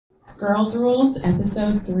Girls Rules,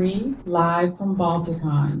 Episode 3, live from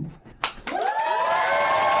Balticon.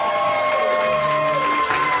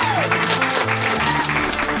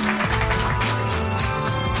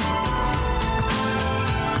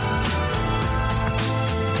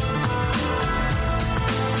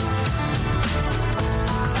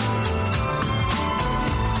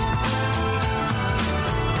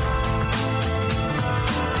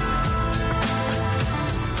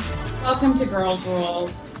 Welcome to Girls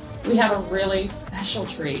Rules. We have a really special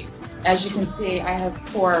treat. As you can see, I have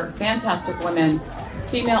 4 fantastic women,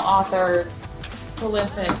 female authors,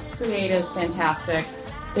 prolific, creative, fantastic,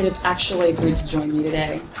 that have actually agreed to join me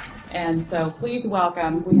today. And so please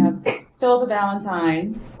welcome, we have Philippa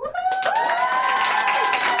Ballantine,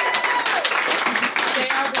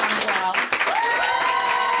 Blackwell,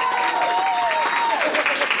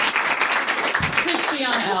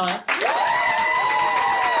 Christiana Ellis,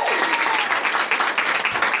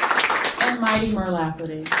 mighty Mur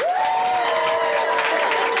Lafferty.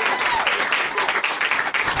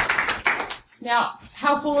 Now,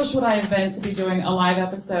 how foolish would I have been to be doing a live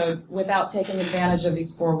episode without taking advantage of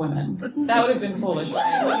these 4 women? That would have been foolish,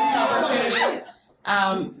 right?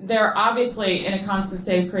 They're obviously in a constant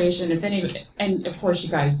state of creation. And of course you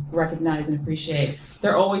guys recognize and appreciate,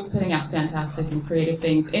 they're always putting out fantastic and creative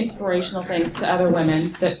things, inspirational things to other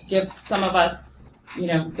women that give some of us,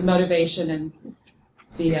 the motivation and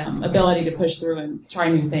the ability to push through and try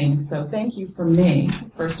new things. So thank you from me,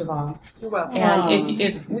 first of all. You're welcome. And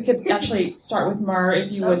if we could actually start with Mur,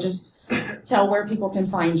 if you would just tell where people can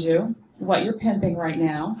find you, what you're pimping right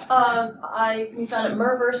now. I can be found at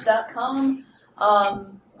murverse.com.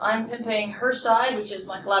 I'm pimping Her Side, which is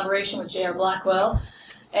my collaboration with J.R. Blackwell.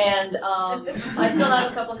 And I still have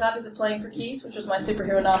a couple of copies of Playing for Keys, which was my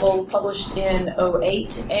superhero novel published in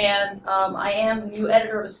 '08. And I am the new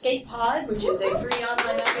editor of Escape Pod, which is a free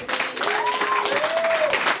online magazine.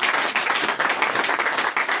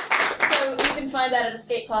 So you can find that at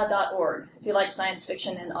escapepod.org if you like science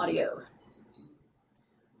fiction and audio.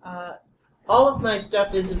 All of my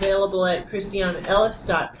stuff is available at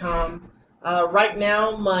christianaellis.com. Right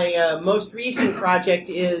now, my most recent project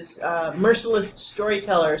is Merciless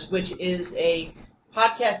Storytellers, which is a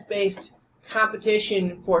podcast-based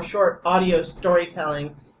competition for short audio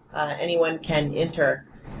storytelling. Anyone can enter,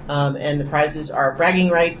 and the prizes are bragging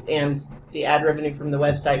rights and the ad revenue from the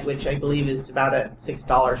website, which I believe is about at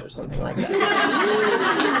 $6 or something like that.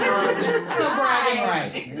 So bragging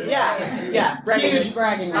rights. Yeah, bragging Huge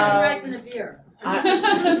bragging rights. Rights and a beer.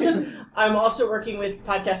 I'm also working with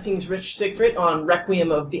Podcasting's Rich Siegfried on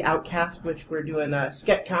Requiem of the Outcast, which we're doing a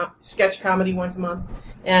sketch comedy once a month.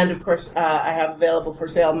 And, of course, I have available for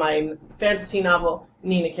sale my fantasy novel,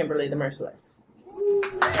 Nina Kimberly the Merciless.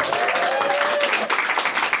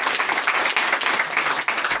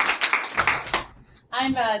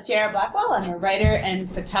 I'm J.R. Blackwell. I'm a writer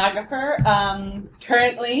and photographer.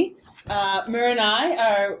 Currently, Mur and I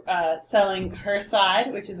are selling Her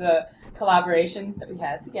Side, which is a collaboration that we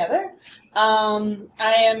had together.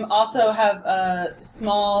 I also have a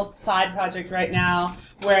small side project right now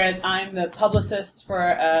where I'm the publicist for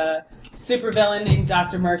a supervillain named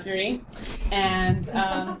Dr. Mercury, and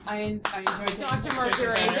I enjoy Dr.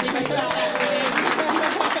 Mercury.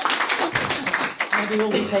 Maybe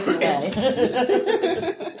we'll be taken away.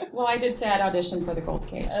 Well, I did say I'd audition for the Gold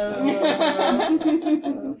Cage.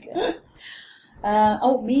 Okay.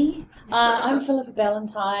 Me? I'm Philippa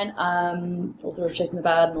Ballantine, author of Chasing the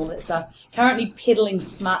Bad and all that stuff. Currently peddling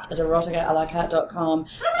smut at erotica.com.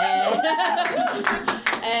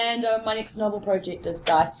 And my next novel project is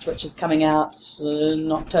Geist, which is coming out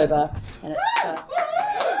in October. And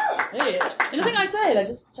it's... anything I say, they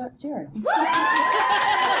just start staring.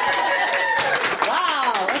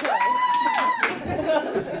 Wow, okay.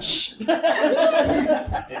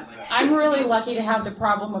 I'm really lucky to have the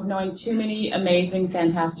problem of knowing too many amazing,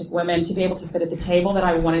 fantastic women to be able to fit at the table that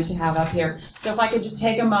I wanted to have up here. So if I could just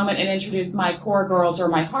take a moment and introduce my core girls, or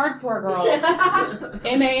my hardcore girls,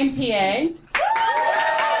 MA and PA, and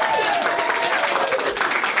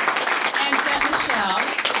Jet Michelle.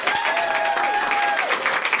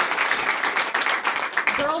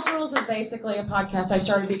 Girls Rules is basically a podcast I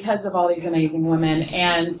started because of all these amazing women,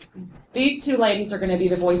 and these 2 ladies are going to be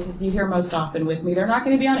the voices you hear most often with me. They're not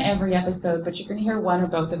going to be on every episode, but you're going to hear one or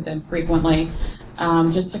both of them frequently,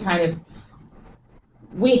 just to kind of...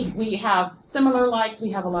 We have similar likes.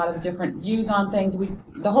 We have a lot of different views on things.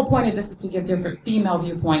 The whole point of this is to give different female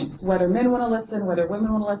viewpoints, whether men want to listen, whether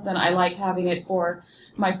women want to listen. I like having it for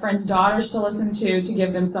my friends' daughters to listen to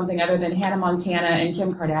give them something other than Hannah Montana and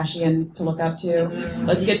Kim Kardashian to look up to.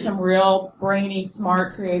 Let's get some real brainy,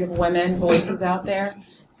 smart, creative women voices out there.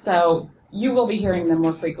 So you will be hearing them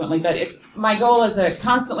more frequently, but my goal is a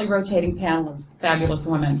constantly rotating panel of fabulous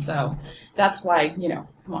women, so that's why,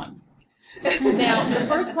 come on. Now, the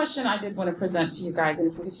first question I did want to present to you guys, and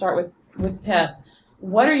if we could start with Pip,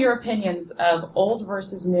 what are your opinions of old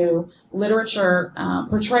versus new literature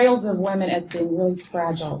portrayals of women as being really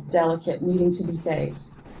fragile, delicate, needing to be saved?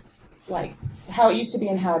 Like how it used to be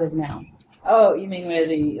and how it is now. Oh, you mean where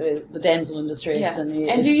the damsel in distress? Yes.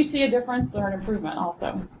 And do you see a difference or an improvement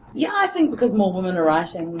also? Yeah, I think because more women are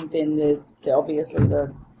writing, then obviously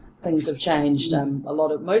the things have changed.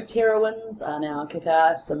 Most heroines are now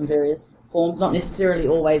kick-ass in various forms, not necessarily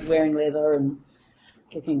always wearing leather and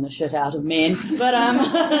kicking the shit out of men, but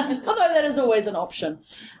although that is always an option.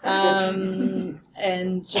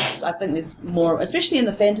 And just, I think there's more, especially in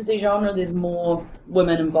the fantasy genre, there's more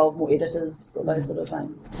women involved, more editors, all those sort of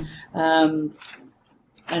things. And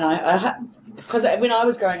because when I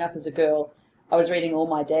was growing up as a girl, I was reading all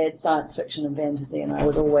my dad's science fiction and fantasy, and I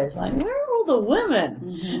was always like, where are all the women?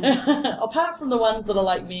 Mm-hmm. Apart from the ones that are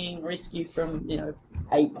like being rescued from,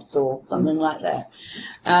 apes or something like that.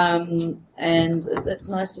 And it's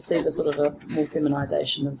nice to see the sort of a more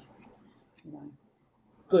feminization of,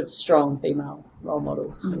 good, strong female role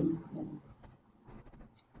models. Mm-hmm.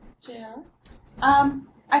 JR?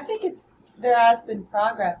 I think there has been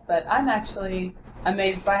progress, but I'm actually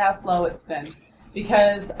amazed by how slow it's been.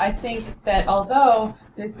 Because I think that although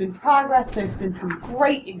there's been progress, there's been some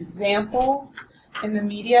great examples in the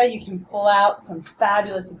media. You can pull out some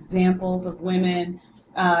fabulous examples of women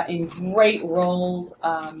in great roles.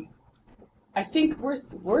 I think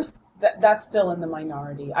that's still in the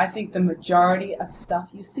minority. I think the majority of stuff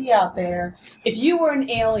you see out there, if you were an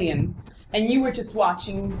alien and you were just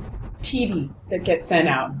watching TV that gets sent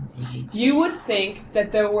out, you would think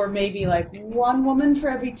that there were maybe like one woman for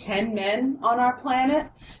every 10 men on our planet,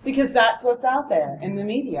 because that's what's out there in the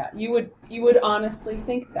media. You would honestly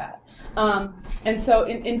think that. And so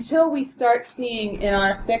until we start seeing in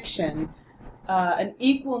our fiction an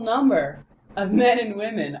equal number of men and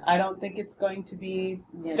women, I don't think it's going to be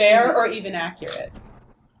fair or even accurate.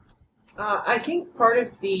 I think part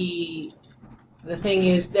of the thing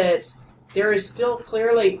is that there is still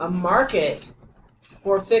clearly a market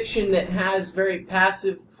for fiction that has very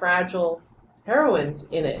passive, fragile heroines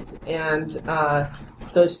in it. And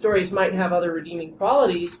those stories might have other redeeming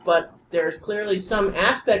qualities, but there's clearly some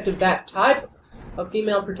aspect of that type of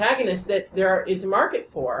female protagonist that there is a market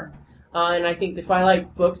for. And I think the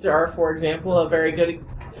Twilight books are, for example, a very good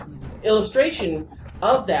illustration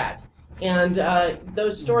of that. And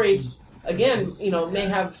those stories, again, may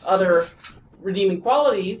have other redeeming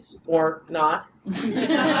qualities or not. Please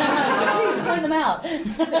point them out.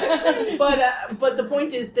 But the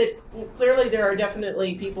point is that clearly there are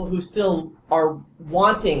definitely people who still are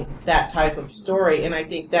wanting that type of story, and I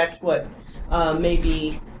think that's what may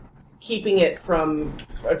be keeping it from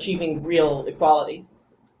achieving real equality.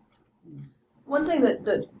 One thing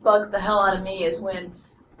that bugs the hell out of me is when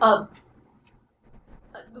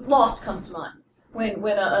Lost comes to mind.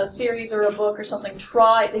 When a series or a book or something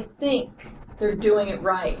they think they're doing it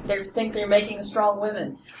right. They think they're making a strong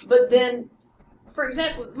women. But then, for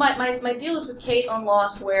example, my deal is with Kate on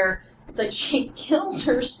Lost, where it's like she kills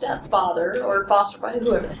her stepfather or foster father,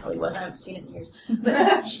 whoever the hell he was. I haven't seen it in years.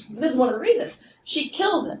 But this is one of the reasons. She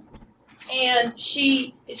kills him. And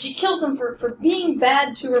she kills him for being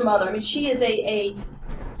bad to her mother. I mean, she is this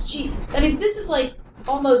is like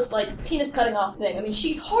almost like penis cutting off thing. I mean,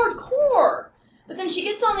 she's hardcore. But then she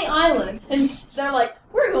gets on the island, and they're like,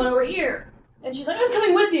 we're going over here. And she's like, I'm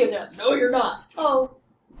coming with you. And they're like, no, you're not. Oh.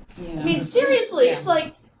 Yeah. I mean, seriously, It's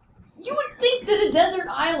like, you would think that a desert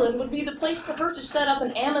island would be the place for her to set up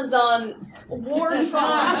an Amazon war tribe.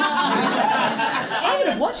 I would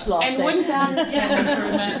have watched Lost. And wouldn't that be an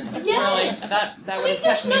improvement? Yes. Really, that would have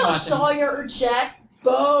kept me watching. watching. Sawyer or Jack,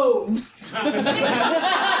 both.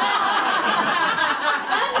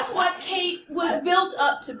 That's what Kate was built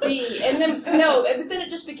up to be. And then, but then it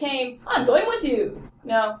just became, I'm going with you.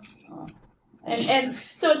 No. And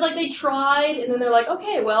so it's like they tried, and then they're like,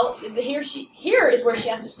 okay, well, here is where she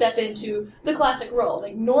has to step into the classic role.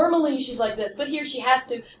 Like, normally she's like this, but here she has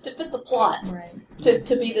to fit the plot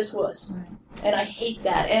to be this wuss. Right. And I hate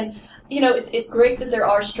that. And, it's great that there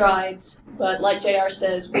are strides, but like JR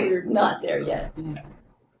says, we're not there yet. Yeah.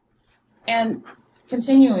 And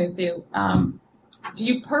continuing with you, do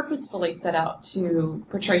you purposefully set out to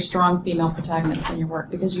portray strong female protagonists in your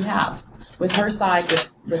work? Because you have. With her side,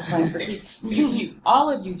 with Playing for Keys. You all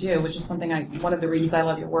of you do, which is something one of the reasons I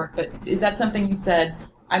love your work. But is that something you said,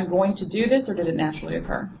 I'm going to do this, or did it naturally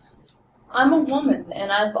occur? I'm a woman,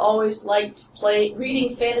 and I've always liked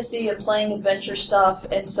reading fantasy and playing adventure stuff,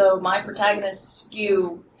 and so my protagonists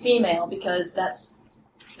skew female because it's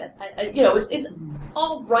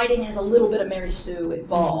all writing has a little bit of Mary Sue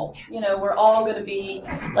involved. We're all going to be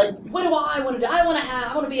like, what do I want to do? I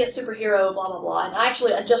want to be a superhero, blah, blah, blah. And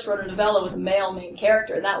I just wrote a novella with a male main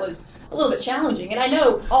character, and that was a little bit challenging. And I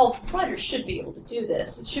know all writers should be able to do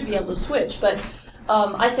this. It should be able to switch. But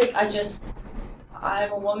I think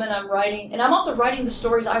I'm a woman, I'm writing, and I'm also writing the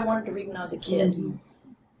stories I wanted to read when I was a kid. Mm-hmm.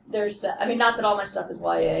 There's that. I mean, not that all my stuff is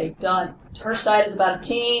YA. Done. Her Side is about a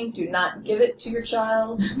teen. Do not give it to your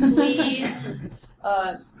child, please.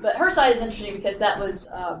 But Her Side is interesting because that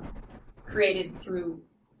was created through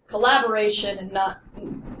collaboration and not...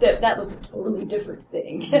 That was a totally different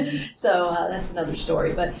thing. So that's another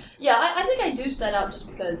story. But yeah, I think I do set out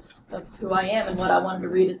just because of who I am and what I wanted to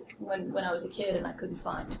read when I was a kid and I couldn't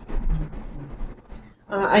find.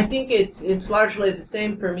 I think it's largely the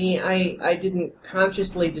same for me. I didn't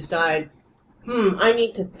consciously decide, I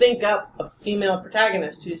need to think up a female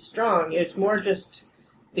protagonist who's strong. It's more just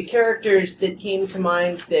the characters that came to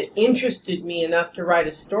mind that interested me enough to write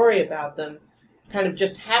a story about them kind of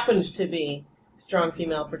just happened to be strong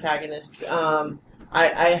female protagonists.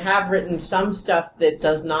 I have written some stuff that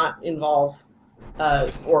does not involve,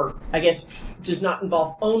 or I guess does not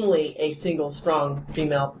involve only a single strong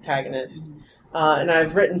female protagonist. And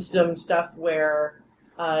I've written some stuff where,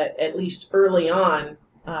 at least early on,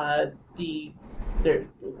 you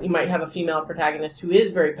might have a female protagonist who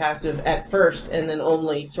is very passive at first and then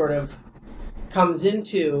only sort of comes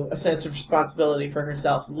into a sense of responsibility for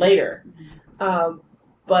herself later.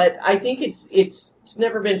 But I think it's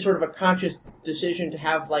never been sort of a conscious decision to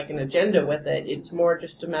have like an agenda with it. It's more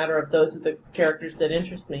just a matter of those are the characters that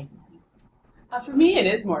interest me. For me, it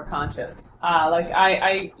is more conscious.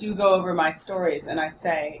 I do go over my stories and I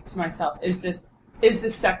say to myself, is this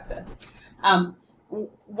sexist?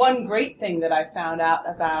 One great thing that I found out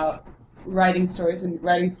about writing stories and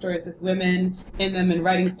writing stories with women in them and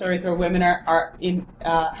writing stories where women are in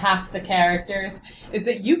half the characters is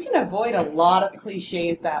that you can avoid a lot of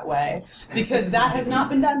cliches that way because that has not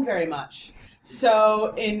been done very much.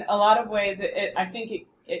 So in a lot of ways, I think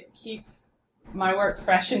it keeps my work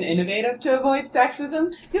fresh and innovative to avoid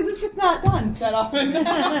sexism because it's just not done that often.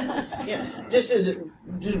 Yeah, just as a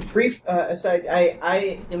brief aside,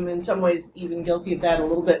 I am in some ways even guilty of that a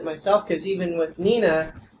little bit myself because even with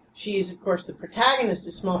Nina, she's of course the protagonist,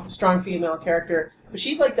 a strong female character, but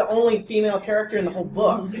she's like the only female character in the whole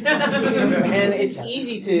book. And it's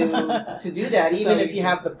easy to do that. Even if you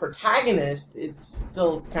have the protagonist, it's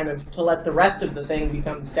still kind of to let the rest of the thing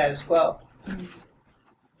become the status quo.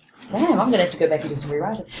 Damn, I'm going to have to go back and just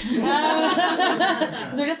rewrite it.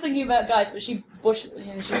 Because I'm just thinking about guys, but she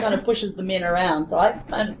kind of pushes the men around, so I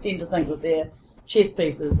kind of tend to think that they're chess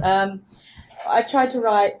pieces. I tried to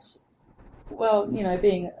write, well,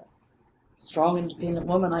 being a strong, independent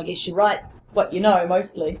woman, I guess you write what you know,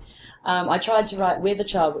 mostly. I tried to write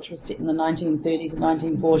Weatherchild, which was set in the 1930s and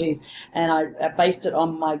 1940s, and I based it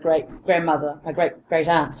on my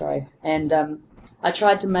great-aunt, and I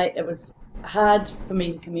tried to make, it was hard for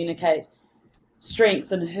me to communicate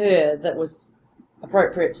strength in her that was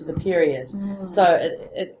appropriate to the period. Mm. So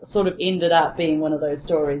it sort of ended up being one of those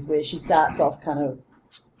stories where she starts off kind of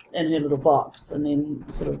in her little box and then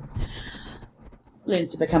sort of learns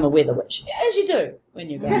to become a weather witch, as you do when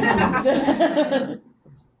you're grown up.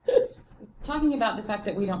 Talking about the fact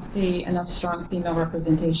that we don't see enough strong female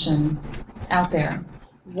representation out there,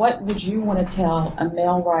 what would you want to tell a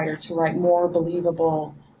male writer to write more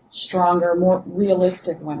believable, stronger, more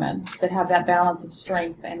realistic women that have that balance of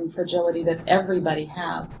strength and fragility that everybody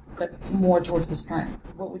has, but more towards the strength?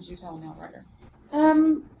 What would you tell a male writer?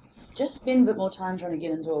 Just spend a bit more time trying to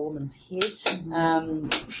get into a woman's head.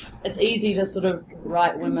 It's easy to sort of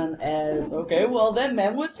write women as, okay, well, they're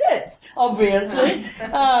men with tits, obviously.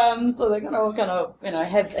 So they're going to kind of,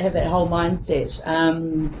 have that whole mindset.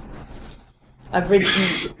 I've read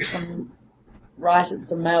some writers,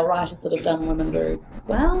 some male writers that have done women very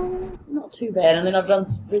well, not too bad. And then I've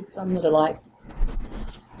read some that are like,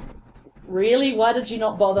 really? Why did you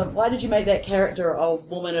not bother? Why did you make that character a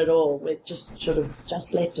woman at all? We should have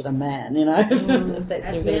just left it a man,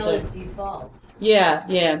 That's male is default. Yeah,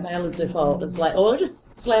 male is default. It's like,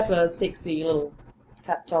 just slap a sexy little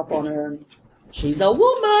cut top on her and she's a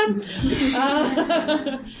woman.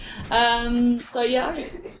 So yeah,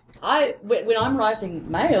 when I'm writing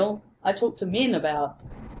male, I talk to men about,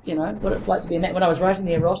 what it's like to be a man. When I was writing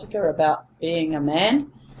the erotica about being a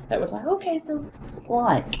man, it was like, okay, so what's it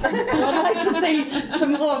like? So I'd like to see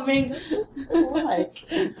some more men. What's it like?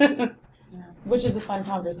 Which is a fun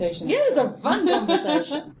conversation. Yeah, it's a fun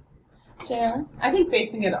conversation. JR? I think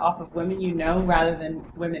basing it off of women you know rather than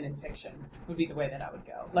women in fiction would be the way that I would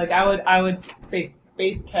go. Like I would base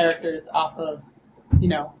characters off of,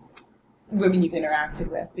 women you've interacted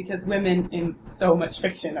with, because women in so much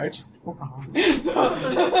fiction are just so wrong.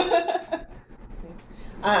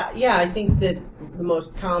 I think that the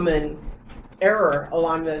most common error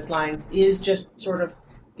along those lines is just sort of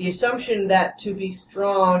the assumption that to be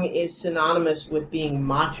strong is synonymous with being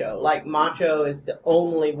macho. Like, macho is the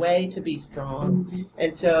only way to be strong. Mm-hmm.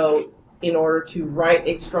 And so, in order to write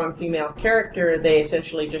a strong female character, they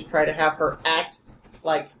essentially just try to have her act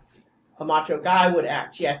like a macho guy would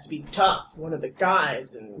act. She has to be tough, one of the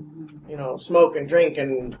guys, and, smoke and drink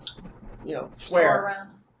and, swear. Around.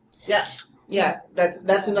 Yeah,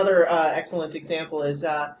 that's another excellent example is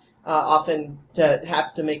often to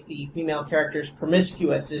have to make the female characters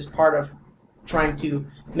promiscuous is part of trying to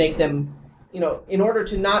make them, in order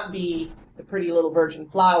to not be the pretty little virgin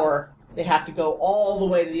flower, they have to go all the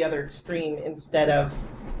way to the other extreme instead of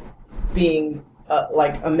being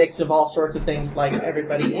like a mix of all sorts of things like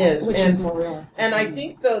everybody is. Which is more realistic. And I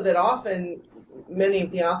think, though, that often many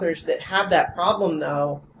of the authors that have that problem,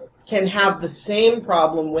 though, can have the same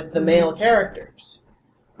problem with the male characters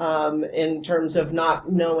in terms of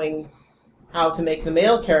not knowing how to make the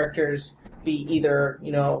male characters be either,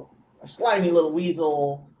 a slimy little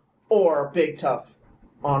weasel or a big, tough,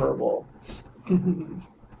 honorable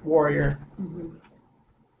warrior.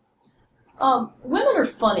 Women are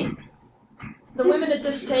funny. The women at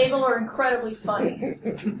this table are incredibly funny.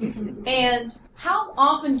 And how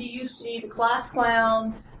often do you see the class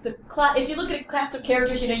clown? If you look at a cast of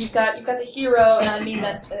characters, you've got the hero, and I mean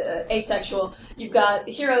that asexual. You've got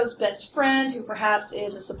the hero's best friend, who perhaps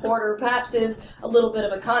is a supporter, perhaps is a little bit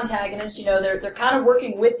of a contagonist. They're kind of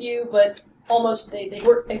working with you, but almost they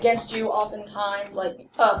work against you oftentimes. Like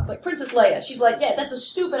Princess Leia, she's like, yeah, that's a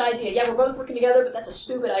stupid idea. Yeah, we're both working together, but that's a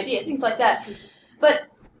stupid idea. Things like that. But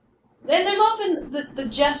then there's often the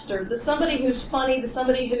jester, the somebody who's funny, the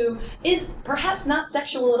somebody who is perhaps not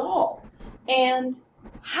sexual at all. And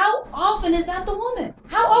how often is that the woman?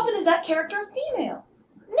 How often is that character a female?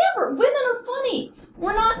 Never. Women are funny.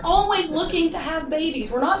 We're not always looking to have babies.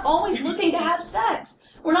 We're not always looking to have sex.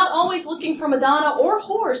 We're not always looking for Madonna or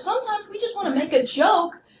whore. Sometimes we just want to make a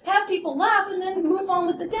joke, have people laugh, and then move on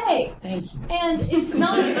with the day. Thank you. And it's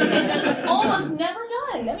just almost never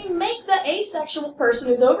done. I mean, make the asexual person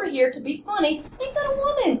who's over here to be funny, make that a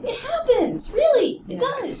woman. It happens. Really. It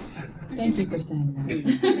does. Thank you for saying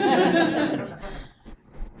that.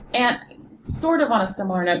 And sort of on a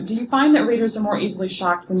similar note, do you find that readers are more easily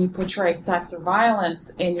shocked when you portray sex or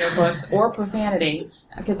violence in your books or profanity?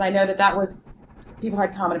 Because I know that was, people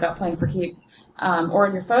had comment about Playing for Keeps, or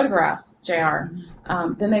in your photographs, JR,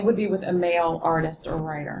 than they would be with a male artist or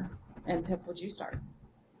writer. And Pip, would you start?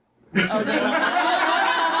 Oh, would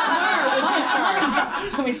you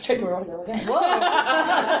start? Coming straight to her again. Whoa!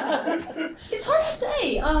 It's hard to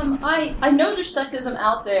say. I know there's sexism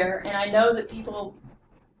out there, and I know that people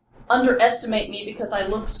underestimate me because I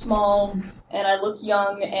look small and I look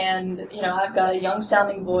young, and I've got a young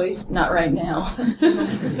sounding voice. Not right now.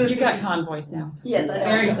 You've got con voice now. Yes, I know.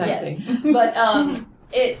 Very sexy. Yes. But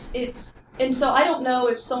it's and so I don't know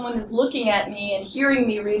if someone is looking at me and hearing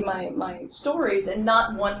me read my stories and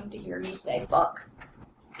not wanting to hear me say fuck.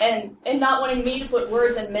 And not wanting me to put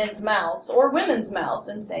words in men's mouths or women's mouths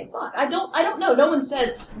and say fuck. I don't know. No one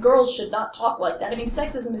says girls should not talk like that. I mean,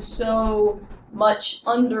 sexism is so much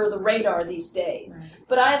under the radar these days. Right.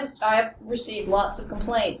 But I've received lots of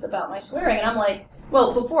complaints about my swearing, and I'm like,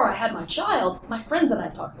 well, before I had my child, my friends and I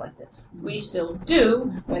talked like this. We still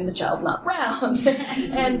do when the child's not around.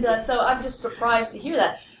 And so I'm just surprised to hear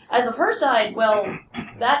that. As of her side, well,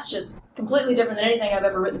 that's just completely different than anything I've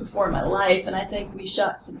ever written before in my life, and I think we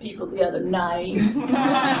shocked some people the other night.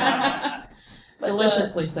 But,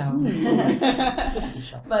 deliciously so.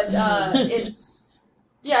 But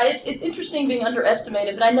it's interesting being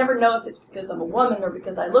underestimated, but I never know if it's because I'm a woman or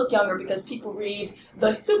because I look young or because people read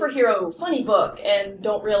the superhero funny book and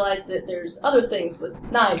don't realize that there's other things with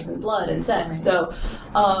knives and blood and sex. So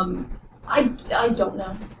I don't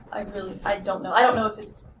know. I don't know. I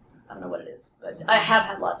don't know what it is, but I have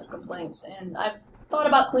had lots of complaints, and I've thought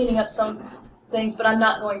about cleaning up some things, but I'm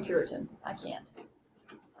not going Puritan. I can't.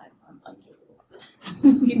 I'm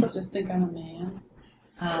incapable. People just think I'm a man.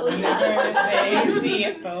 Whenever they see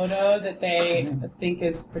a photo that they think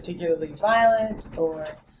is particularly violent, or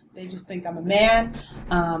they just think I'm a man.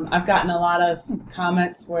 I've gotten a lot of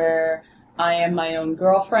comments where I am my own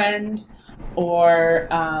girlfriend, or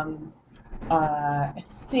I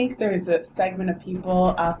think there's a segment of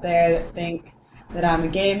people out there that think that I'm a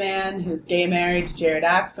gay man who's gay married to Jared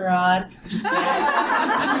Axelrod, which is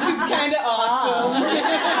kind of awesome.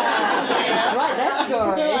 Right, that story.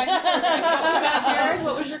 What was that, Jared?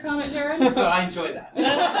 What was your comment, Jared? Oh, I enjoy that.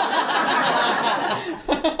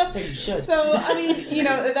 So you should. So, I mean,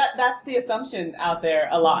 that's the assumption out there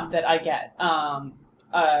a lot that I get.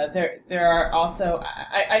 There are also,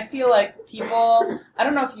 I feel like people, I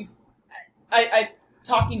don't know if I'm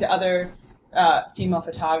talking to other female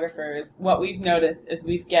photographers, what we've noticed is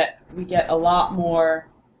we get a lot more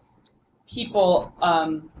people,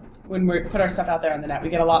 when we put our stuff out there on the net, we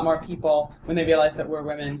get a lot more people when they realize that we're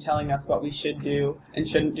women telling us what we should do and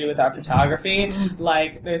shouldn't do with our photography.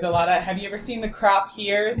 Like, there's a lot of, have you ever seen the crop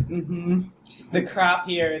heres? Mm-hmm. The crop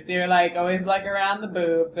heres. They're like, always like around the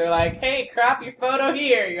boobs. They're like, hey, crop your photo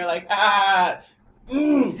here. You're like, and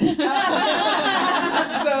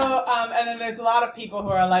then there's a lot of people who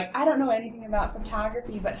are like, I don't know anything about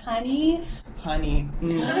photography, but honey. Oh,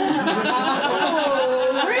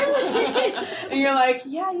 really? And you're like,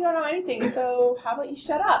 yeah, you don't know anything, so how about you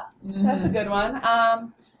shut up? That's a good one. I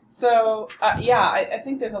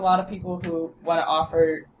think there's a lot of people who want to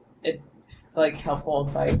offer it, like, helpful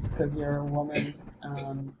advice because you're a woman.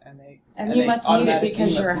 And you must need it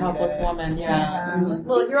because you're a helpless woman. Yeah.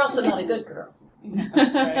 Well, you're also not a good girl.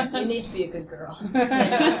 Right. You need to be a good girl.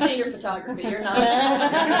 I've seen your photography. You're not. I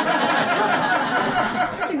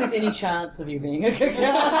don't think there's any chance of you being a good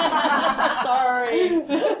girl. Sorry.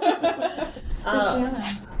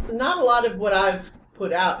 Not a lot of what I've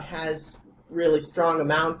put out has really strong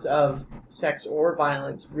amounts of sex or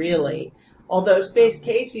violence, really. Although Space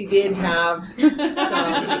Casey did have some,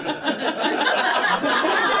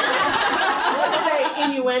 let's say,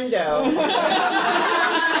 innuendo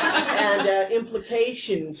and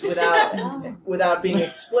implications without being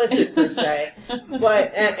explicit per se.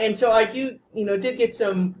 But and so I did get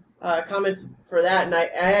some comments for that, and I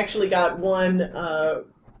actually got one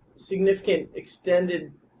significant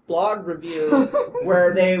extended blog review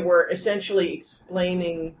where they were essentially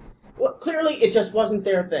explaining. Well, clearly it just wasn't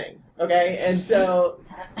their thing. Okay, and so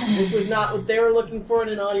this was not what they were looking for in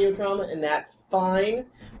an audio drama, and that's fine.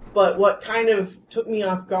 But what kind of took me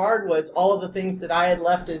off guard was all of the things that I had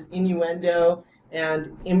left as innuendo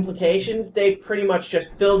and implications. They pretty much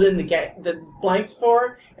just filled in the blanks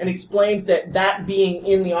for and explained that being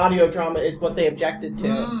in the audio drama is what they objected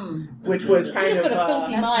to, which was kind of got a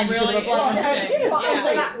filthy mind. Really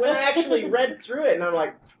when I actually read through it, and I'm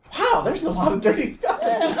like, wow, there's a lot of dirty stuff.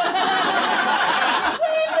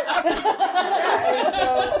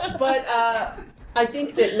 But I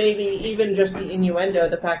think that maybe even just the innuendo,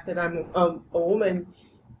 the fact that I'm a woman,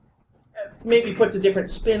 maybe puts a different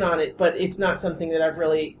spin on it, but it's not something that I've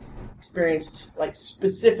really experienced, like,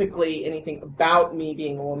 specifically anything about me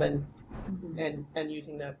being a woman and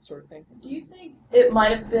using that sort of thing. Do you think it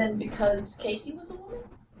might have been because Casey was a woman?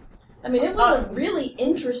 I mean, it was a really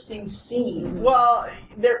interesting scene. Well,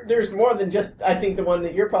 there's more than just, I think, the one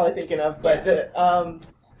that you're probably thinking of, but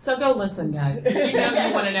So go listen, guys. You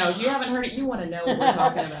want to know. If you haven't heard it, you want to know what we're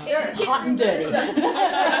talking about. It's hot and dirty.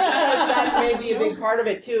 that may be a big part of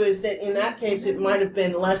it, too, is that in that case it might have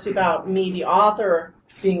been less about me, the author,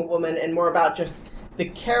 being a woman, and more about just the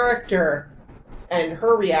character and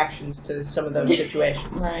her reactions to some of those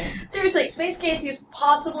situations. Right. Seriously, Space Casey is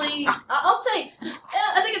possibly, I'll say,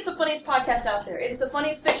 I think it's the funniest podcast out there. It is the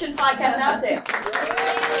funniest fiction podcast out there.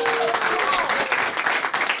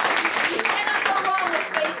 You cannot go wrong with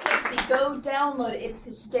Space Casey. Go download it. It's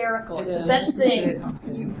hysterical. It's the best thing.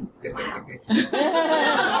 Wow.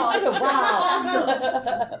 It's awesome.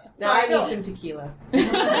 Now I need some tequila.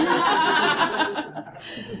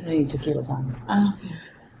 This is me tequila time.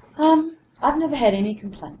 I've never had any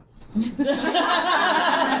complaints.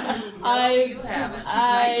 I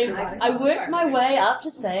worked my way up to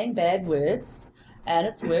saying bad words, and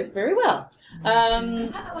it's worked very well. How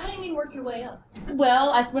do you mean work your way up?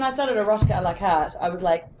 Well, when I started Erotica à la carte, I was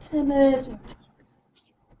like timid.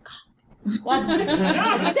 Once. I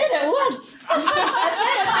said it once. And then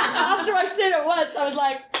after I said it once, I was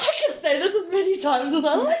like, I can say this as many times as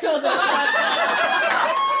I like on this.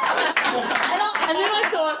 And then I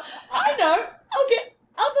thought, I know, I'll get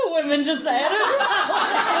other women to say it as well.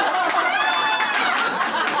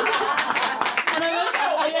 And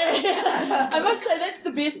I must say that's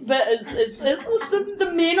the best bit is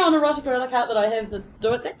the men on Erotica à la carte that I have that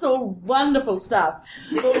do it. That's all wonderful stuff.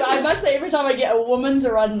 But I must say every time I get a woman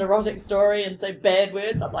to write an erotic story and say bad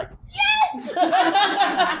words, I'm like, yes!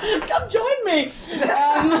 Come join me.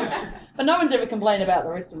 But no one's ever complained about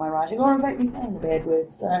the rest of my writing, or in fact me saying the bad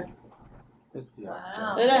words, so It's the Wow. accent.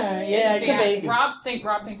 I don't know. Yeah, it could be. Rob thinks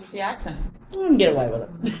it's the accent. I can get away with it.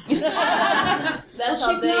 That's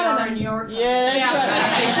how she's they not are an- in New York. Yeah, Yeah, I was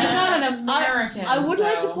gonna say, she's not an American. I would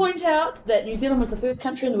like to so- point out that New Zealand was the first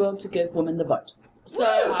country in the world to give women the vote. So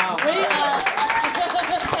Wow. we are.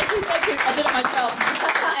 Thank you. I did it myself.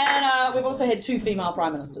 And we've also had 2 female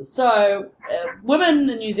prime ministers. So women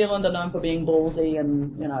in New Zealand are known for being ballsy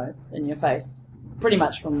and, in your face, pretty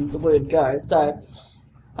much from the word go. So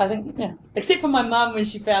I think, yeah. Except for my mum when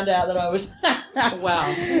she found out that I was.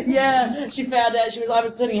 Wow. Yeah, she found out I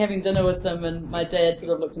was sitting having dinner with them, and my dad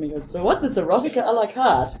sort of looked at me and goes, "So what's this erotica a la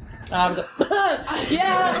carte?" And I was like,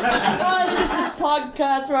 "Yeah, it's just a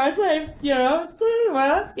podcast where I say, it's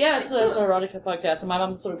an erotica podcast." And my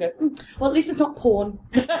mum sort of goes, "Well, at least it's not porn."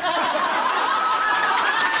 Okay,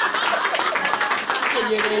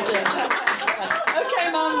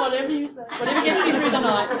 Mum, whatever you say, whatever gets you through the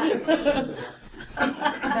night.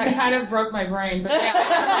 That kind of broke my brain, but yeah, as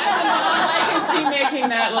a mom, I can see making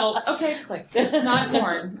that little click. It's not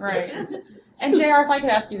porn, right? And JR, if I could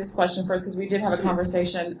ask you this question first, because we did have a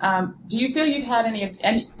conversation. Do you feel you've had any?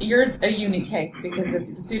 And you're a unique case because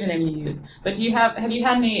of the pseudonym you use. But have you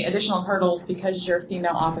had any additional hurdles because you're a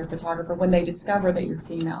female author photographer when they discover that you're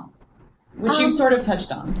female, which you sort of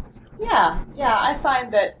touched on? Yeah. I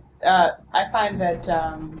find that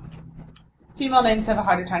female names have a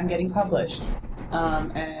harder time getting published.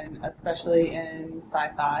 And especially in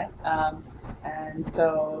sci-fi, and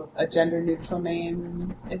so a gender-neutral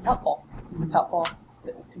name is helpful. It's helpful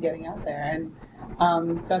to getting out there,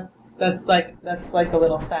 and that's like a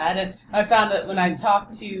little sad. And I found that when I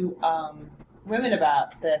talk to women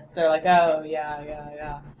about this, they're like, "Oh, yeah."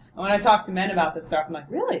 And when I talk to men about this stuff, I'm like,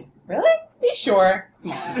 "Really? Are you sure?"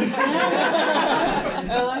 And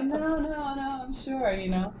they're like, "No, I'm sure."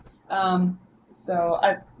 So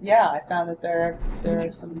I found that there are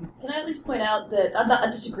some. Can I at least point out that I'm not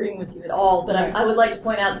disagreeing with you at all, but I would like to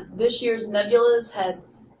point out that this year's Nebulas had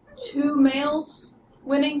 2 males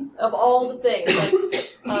winning of all the things.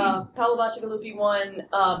 Like Paolo Bacigalupi won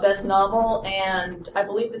Best Novel, and I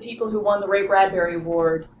believe the people who won the Ray Bradbury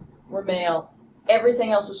Award were male.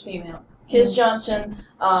 Everything else was female. Kiz Johnson,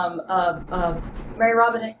 Mary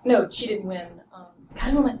Robinick. No, she didn't win.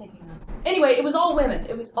 God, who am I thinking? Anyway, it was all women.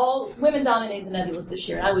 It was all women dominated the Nebulas this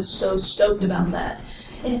year, and I was so stoked about that.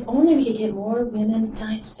 And if only we could get more women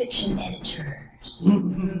science fiction editors.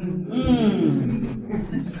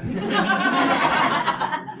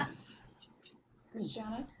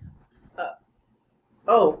 Christiana?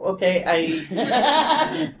 Okay.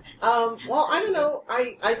 Well, I don't know.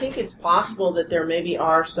 I think it's possible that there maybe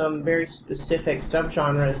are some very specific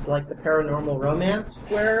subgenres, like the paranormal romance,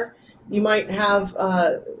 where you might have,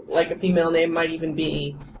 like a female name might even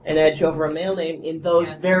be an edge over a male name in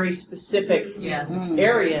those very specific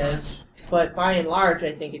areas. But by and large,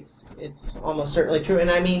 I think it's almost certainly true.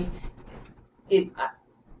 And I mean,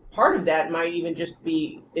 part of that might even just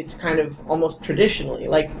be it's kind of almost traditionally,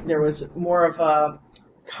 like there was more of a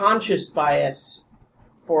conscious bias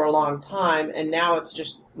for a long time, and now it's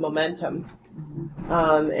just momentum.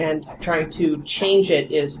 And trying to change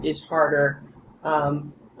it is harder.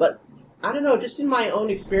 But I don't know, just in my own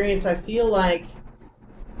experience, I feel like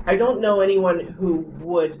I don't know anyone who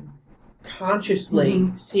would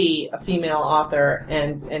consciously see a female author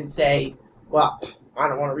and say, well, I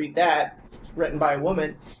don't want to read that. It's written by a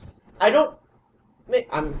woman.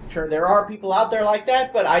 I'm sure there are people out there like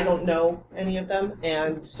that, but I don't know any of them.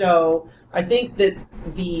 And so I think that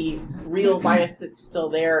the real bias that's still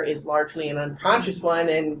there is largely an unconscious one,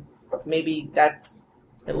 and maybe that's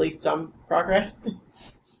at least some progress.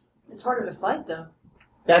 It's harder to fight, though.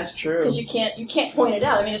 That's true. Because you can't point it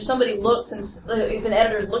out. I mean, if somebody looks and if an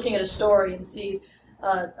editor's looking at a story and sees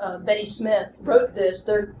Betty Smith wrote this,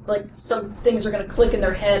 they're like some things are going to click in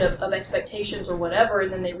their head of expectations or whatever,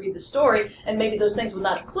 and then they read the story, and maybe those things would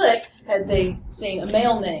not click had they seen a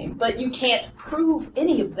male name. But you can't prove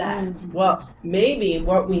any of that. Well, maybe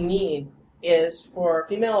what we need is for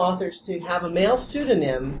female authors to have a male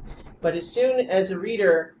pseudonym, but as soon as a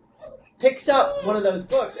reader picks up one of those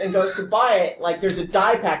books and goes to buy it, like there's a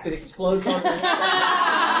die pack that explodes on the and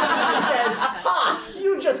says, "Ha!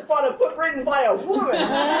 You just bought a book written by a woman."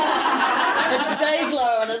 It's day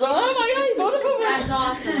glow, and it's like, oh my god, you bought a book. That's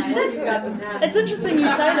awesome. I hope you got the patent. It's interesting you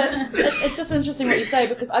say that. It's just interesting what you say,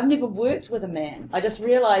 because I've never worked with a man. I just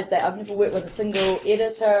realised that I've never worked with a single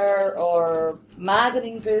editor or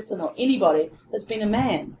marketing person or anybody that's been a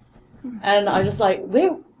man. And I just like,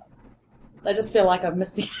 I just feel like I'm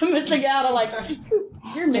missing out. I'm like,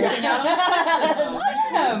 You're missing out on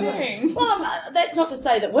sexism. Well, that's not to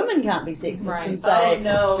say that women can't be sexist Right. and say, Oh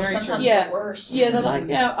no, Very sometimes true. Yeah. they're worse. yeah, they're like,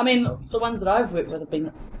 yeah. I mean, the ones that I've worked with have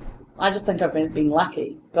been. I just think I've been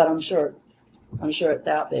lucky, but I'm sure it's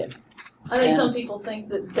out there. I think Yeah. some people think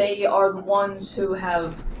that they are the ones who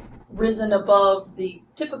have risen above the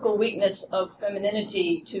typical weakness of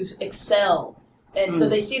femininity to excel. And so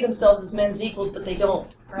they see themselves as men's equals, but they don't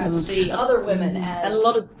perhaps see other women as... And a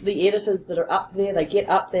lot of the editors that are up there, they get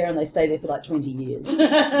up there and they stay there for like 20 years.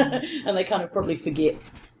 And they kind of probably forget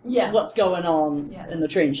what's going on in the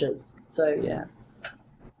trenches. So, yeah.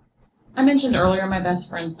 I mentioned earlier my best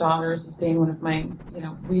friend's daughters as being one of my,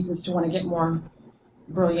 reasons to want to get more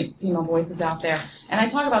brilliant female voices out there. And I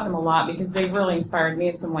talk about them a lot because they've really inspired me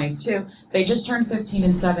in some ways too. They just turned 15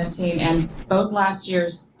 and 17, and the last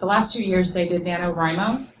 2 years they did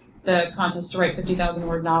NaNoWriMo, the contest to write 50,000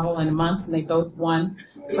 word novel in a month, and they both won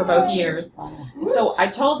for both years. So I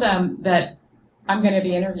told them that I'm going to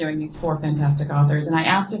be interviewing these 4 fantastic authors, and I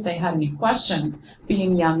asked if they had any questions,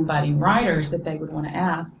 being young budding writers, that they would want to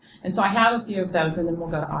ask. And so I have a few of those, and then we'll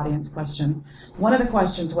go to audience questions. One of the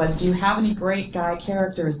questions was, do you have any great guy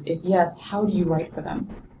characters? If yes, how do you write for them?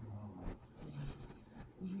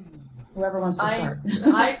 Whoever wants to start.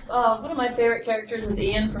 One of my favorite characters is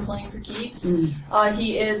Ian from Playing for Keeps.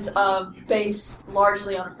 He is based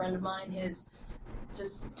largely on a friend of mine. His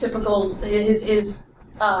just typical, his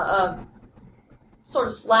sort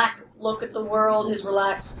of slack look at the world, his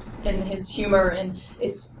relaxed and his humor, and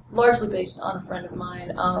it's largely based on a friend of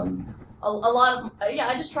mine. A lot of,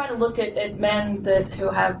 I just try to look at men who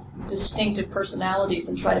have distinctive personalities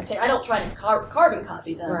and try to pick. I don't try to carbon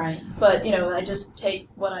copy them, Right. but I just take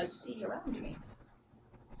what I see around me.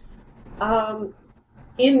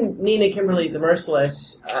 In Nina Kimberly the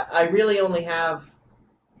Merciless, I really only have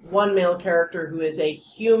one male character who is a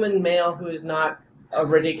human male who is not a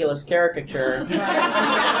ridiculous caricature.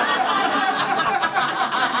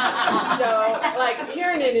 So, like,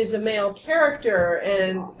 Tiernan is a male character,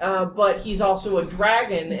 and but he's also a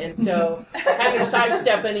dragon, and so I kind of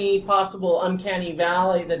sidestep any possible uncanny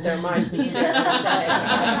valley that there might be there.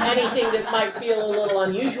 Anything that might feel a little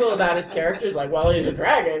unusual about his character is like, well, he's a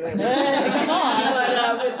dragon.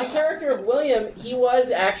 But with the character of William, he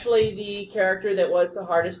was actually the character that was the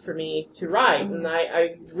hardest for me to write, and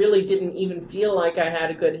I really didn't even feel like I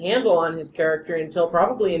had a good handle on his character until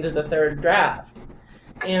probably into the 3rd draft.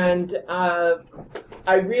 And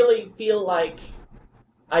I really feel like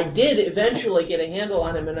I did eventually get a handle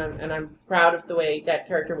on him, and I'm proud of the way that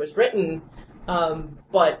character was written.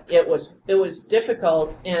 But it was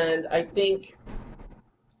difficult, and I think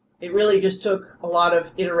it really just took a lot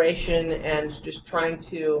of iteration and just trying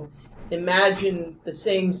to imagine the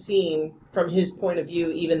same scene from his point of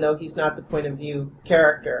view, even though he's not the point of view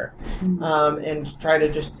character, and try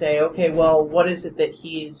to just say, okay, well, what is it that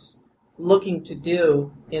he's looking to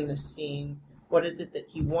do in the scene? What is it that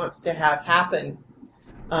he wants to have happen?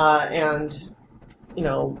 And,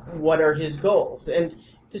 what are his goals? And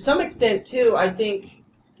to some extent, too, I think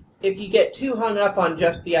if you get too hung up on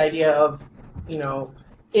just the idea of,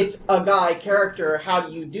 it's a guy character, how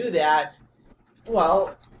do you do that?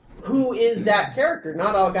 Well, who is that character?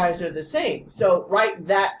 Not all guys are the same. So write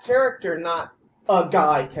that character, not a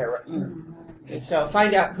guy character. And so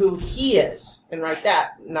find out who he is and write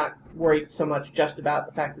that, not worry so much just about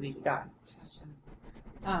the fact that he's a guy.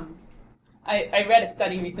 I read a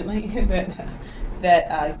study recently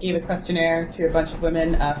that gave a questionnaire to a bunch of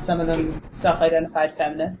women, some of them self-identified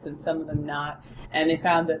feminists and some of them not, and they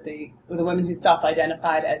found that the women who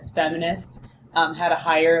self-identified as feminists had a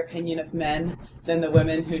higher opinion of men than the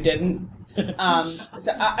women who didn't. So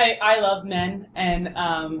I love men, and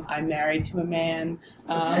I'm married to a man.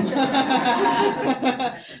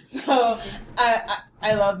 So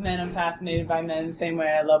I love men. I'm fascinated by men the same way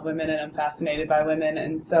I love women, and I'm fascinated by women.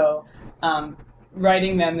 And so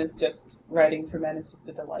writing for men is just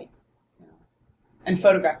a delight. And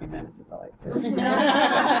photographing men is a delight too.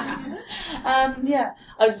 I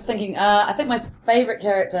was just thinking, I think my favourite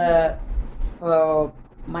character for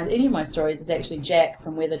any of my stories is actually Jack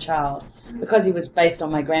from Weather Child, because he was based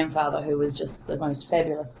on my grandfather, who was just the most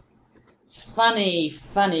fabulous, funny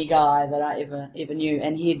guy that I ever knew,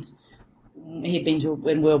 and he'd been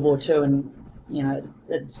in World War II, and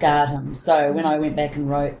it scarred him. So when I went back and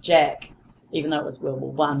wrote Jack, even though it was World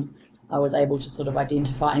War One, I was able to sort of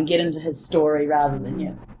identify and get into his story rather than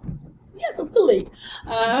it's a bully.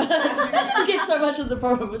 I didn't get so much of the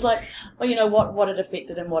problem. It was like, well, what had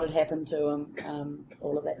affected him, what had happened to him,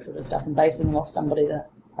 all of that sort of stuff, and basing him off somebody that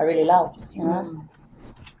I really loved.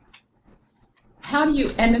 how do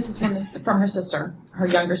you? And this is from her sister, her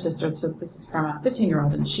younger sister. So this is from a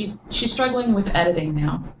 15-year-old, and she's struggling with editing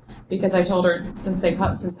now. Because I told her since they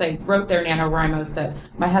wrote their NaNoWriMos that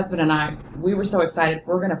my husband and I, we were so excited,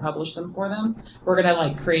 we're going to publish them for them. We're going to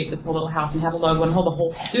like create this whole little house and have a logo and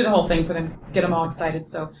do the whole thing for them, get them all excited.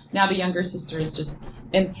 So now the younger sister is just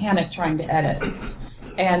in panic trying to edit.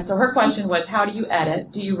 And so her question was, how do you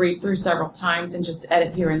edit? Do you read through several times and just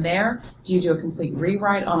edit here and there? Do you do a complete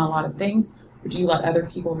rewrite on a lot of things? Or do you let other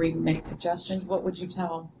people read and make suggestions? What would you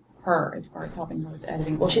tell her as far as helping her with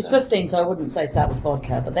editing? Well, she's 15, so I wouldn't say start with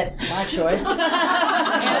vodka, but that's my choice.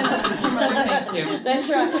 And your mother hates you. That's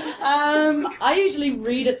right. I usually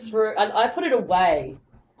read it through. I put it away,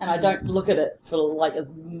 and I don't look at it for like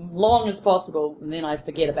as long as possible, and then I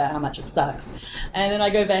forget about how much it sucks. And then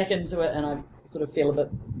I go back into it, and I sort of feel a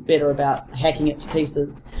bit better about hacking it to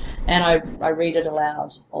pieces. And I read it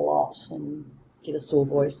aloud a lot, and get a sore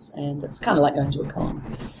voice, and it's kind of like going to a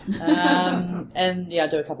con. And yeah, I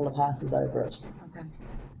do a couple of passes over it. Okay.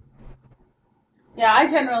 Yeah, I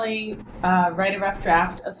generally write a rough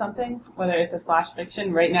draft of something, whether it's a flash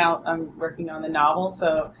fiction. Right now, I'm working on the novel,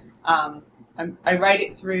 so I write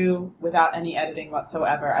it through without any editing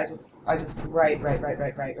whatsoever. I just write,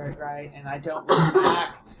 and I don't look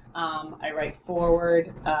back. I write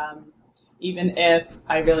forward, even if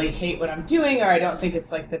I really hate what I'm doing or I don't think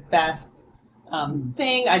it's like the best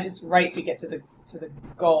thing. I just write to get to the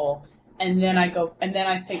goal, and then I look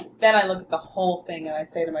at the whole thing and I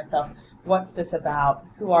say to myself, what's this about?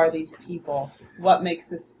 Who are these people? What makes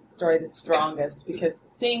this story the strongest? Because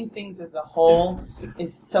seeing things as a whole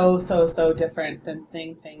is so different than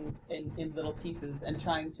seeing things in little pieces and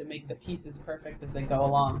trying to make the pieces perfect as they go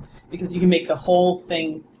along, because you can make the whole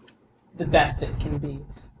thing the best it can be.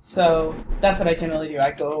 So that's what I generally do.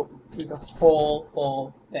 I go through the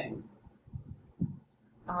whole thing.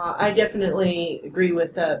 I definitely agree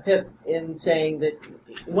with Pip in saying that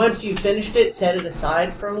once you've finished it, set it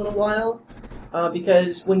aside for a little while,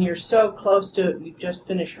 because when you're so close to it, you've just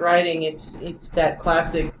finished writing, it's that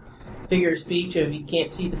classic figure of speech of you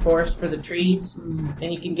can't see the forest for the trees,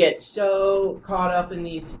 and you can get so caught up in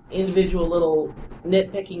these individual little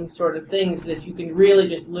nitpicking sort of things that you can really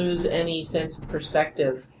just lose any sense of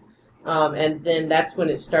perspective, and then that's when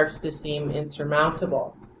it starts to seem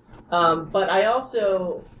insurmountable. But I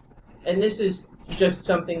also, and this is just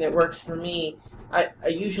something that works for me, I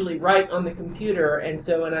usually write on the computer, and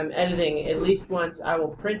so when I'm editing, at least once I will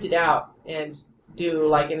print it out and do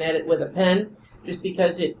like an edit with a pen, just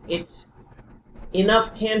because it's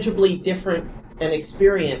enough tangibly different an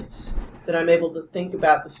experience that I'm able to think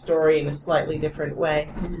about the story in a slightly different way.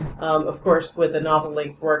 Of course, with a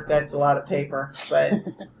novel-length work, that's a lot of paper, but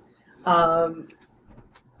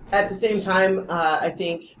at the same time, I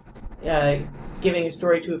think giving a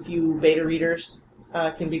story to a few beta readers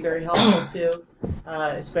can be very helpful too,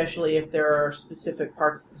 especially if there are specific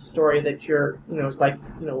parts of the story that it's like,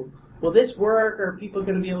 will this work? Are people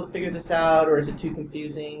going to be able to figure this out? Or is it too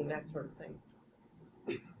confusing? That sort of thing.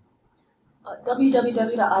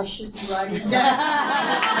 www.ishouldbewriting.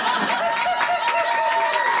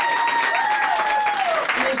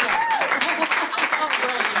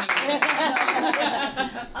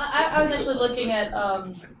 I was actually looking at,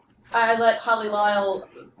 I let Holly Lyle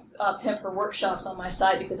pimp her workshops on my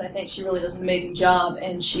site because I think she really does an amazing job,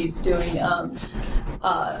 and she's doing how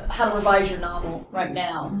to revise your novel right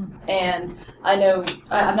now. And I know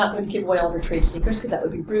I'm not going to give away all her trade secrets because that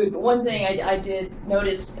would be rude, but one thing I did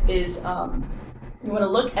notice is you want to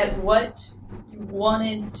look at what you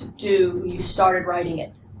wanted to do when you started writing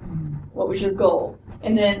it. What was your goal?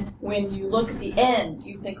 And then when you look at the end,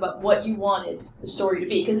 you think about what you wanted the story to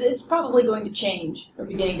be, because it's probably going to change from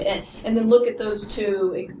beginning to end. And then look at those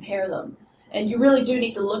two and compare them. And you really do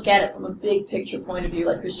need to look at it from a big picture point of view,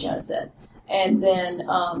 like Christiana said. And then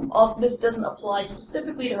also, this doesn't apply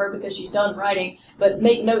specifically to her because she's done writing, but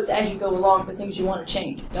make notes as you go along for things you want to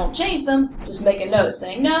change. Don't change them, just make a note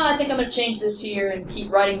saying, no, I think I'm going to change this here, and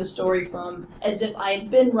keep writing the story from as if I had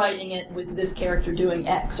been writing it with this character doing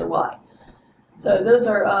X or Y. So those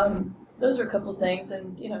are a couple of things,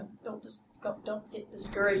 and don't get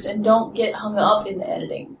discouraged, and don't get hung up in the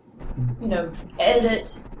editing. Edit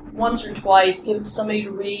it once or twice, give it to somebody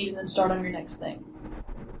to read, and then start on your next thing.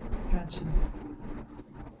 Gotcha.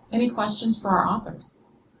 Any questions for our authors?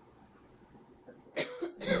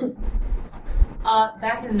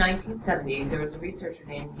 Back in the 1970s, there was a researcher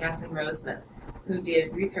named Catherine Roseman who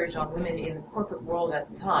did research on women in the corporate world at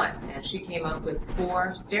the time, and she came up with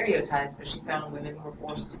 4 stereotypes that she found women were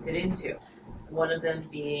forced to fit into. One of them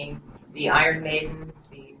being the Iron Maiden,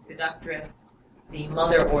 the seductress, the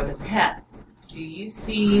mother, or the pet. Do you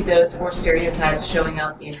see those 4 stereotypes showing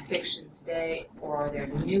up in fiction today, or are there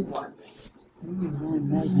new ones?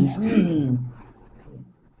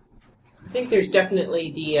 I think there's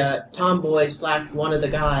definitely the tomboy / one of the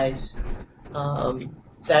guys.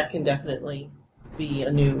 That can definitely be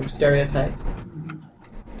a new stereotype.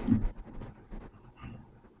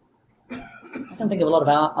 I can think of a lot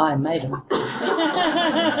of Iron Maidens.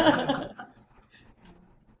 That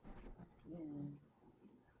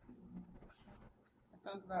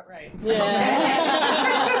sounds about right. Yeah.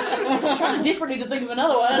 I'm trying desperately to think of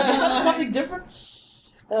another one. Is there something different?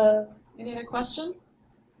 Any other questions?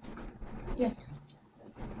 Yes, Chris.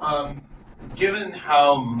 Given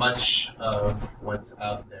how much of what's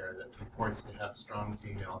out there that purports to have strong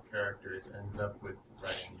female characters ends up with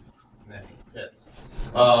writing men with tits,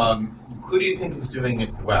 who do you think is doing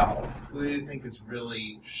it well? Who do you think is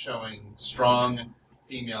really showing strong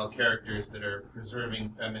female characters that are preserving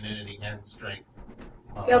femininity and strength?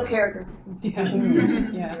 Gail Carriger.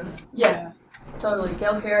 Yeah. Totally.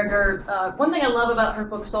 Gail Carriger. One thing I love about her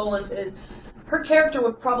book Soulless is her character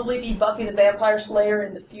would probably be Buffy the Vampire Slayer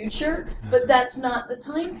in the future, but that's not the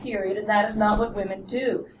time period, and that is not what women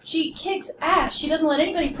do. She kicks ass. She doesn't let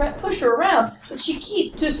anybody push her around, but she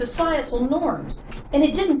keeps to societal norms. And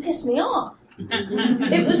it didn't piss me off.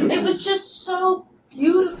 It was just so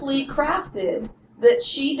beautifully crafted that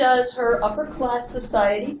she does her upper class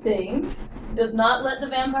society thing, does not let the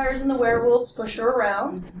vampires and the werewolves push her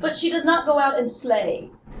around, but she does not go out and slay.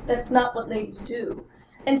 That's not what ladies do.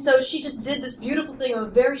 And so she just did this beautiful thing of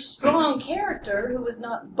a very strong character who was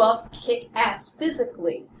not buff, kick-ass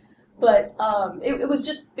physically. But it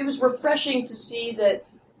was refreshing to see that,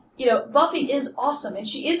 Buffy is awesome, and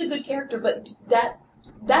she is a good character, but that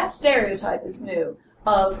stereotype is new.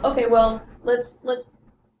 Of, okay, well, let's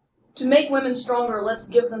to make women stronger, let's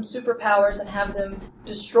give them superpowers and have them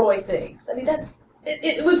destroy things. I mean,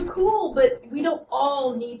 it was cool, but we don't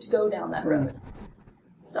all need to go down that road.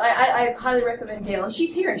 So I highly recommend Gail, and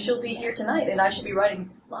she's here, and she'll be here tonight, and I should be writing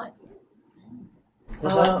live.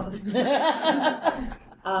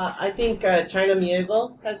 I think China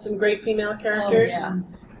Mieville has some great female characters. Oh,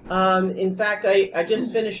 yeah. In fact, I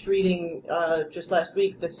just finished reading just last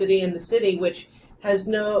week The City and the City, which has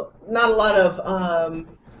not a lot of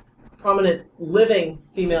prominent living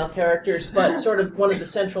female characters, but sort of one of the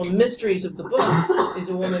central mysteries of the book is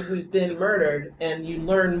a woman who's been murdered, and you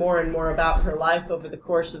learn more and more about her life over the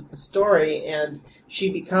course of the story, and she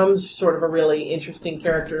becomes sort of a really interesting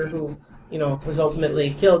character who, was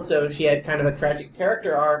ultimately killed, so she had kind of a tragic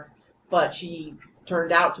character arc, but she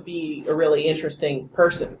turned out to be a really interesting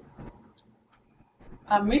person.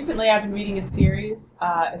 Recently I've been reading a series.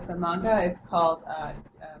 It's a manga. It's called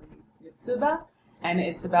Yotsuba. And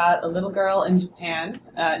it's about a little girl in Japan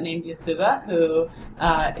named Yotsuba who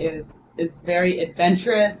is very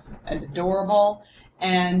adventurous and adorable.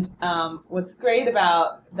 And what's great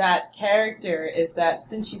about that character is that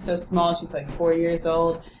since she's so small, she's like 4 years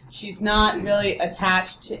old, she's not really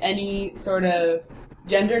attached to any sort of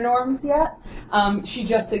gender norms yet. She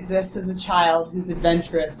just exists as a child who's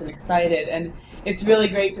adventurous and excited. And it's really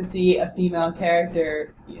great to see a female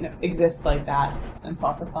character, exist like that. And it's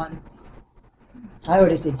lots of fun. I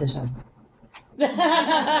already said ditto.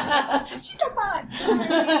 She took mine.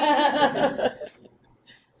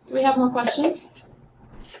 Do we have more questions?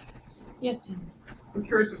 Yes, Tim. I'm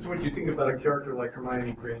curious as to what you think about a character like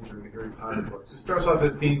Hermione Granger in the Harry Potter books. It starts off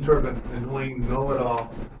as being sort of an annoying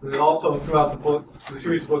know-it-all, but then also throughout the book, the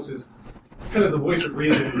series of books is kind of the voice of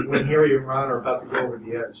reason when Harry and Ron are about to go over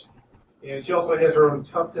the edge. And she also has her own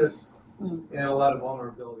toughness and a lot of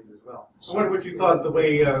vulnerability as well. I wonder what you thought of the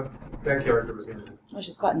way that character was handled. Well,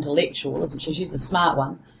 she's quite intellectual, isn't she? She's the smart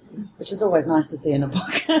one, which is always nice to see in a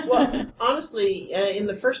book. Well, honestly, in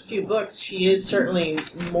the first few books, she is certainly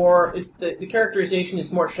more. The characterization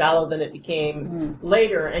is more shallow than it became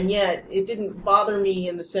later, and yet it didn't bother me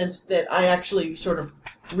in the sense that I actually sort of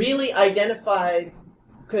really identified,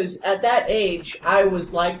 because at that age I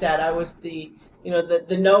was like that. I was the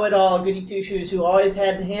know-it-all goody two-shoes who always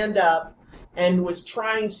had the hand up and was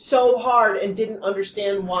trying so hard and didn't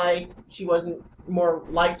understand why she wasn't more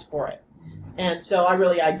liked for it. And so I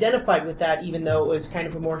really identified with that, even though it was kind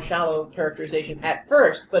of a more shallow characterization at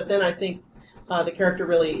first. But then I think the character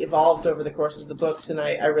really evolved over the course of the books, and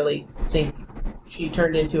I really think she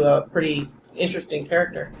turned into a pretty interesting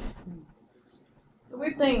character. The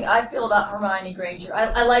weird thing I feel about Hermione Granger,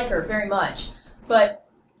 I like her very much, but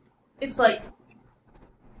it's like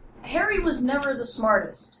Harry was never the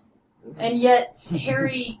smartest, and yet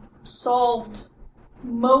Harry solved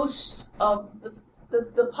most of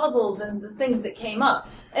the puzzles and the things that came up.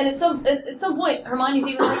 And at some point, Hermione's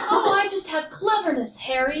even like, "Oh, I just have cleverness,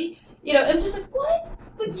 Harry." I'm just like, "What?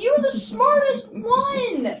 But you're the smartest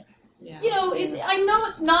one." Yeah. I know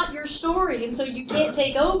it's not your story, and so you can't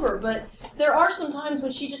take over. But there are some times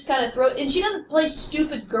when she just kind of and she doesn't play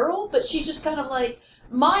stupid girl, but she's just kind of like,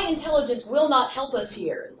 "My intelligence will not help us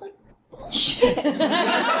here." It's like, bullshit. You're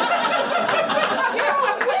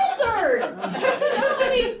a wizard.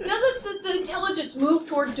 Doesn't the intelligence move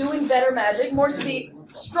toward doing better magic, more to be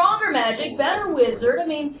stronger magic, better wizard?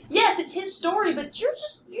 Yes, it's his story, but you're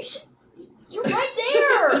right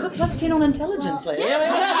there. +10 on intelligence,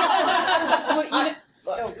 Leah.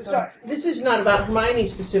 Sorry, this is not about Hermione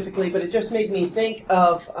specifically, but it just made me think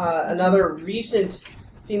of another recent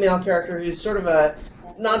female character who's sort of a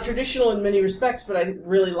non-traditional in many respects, but I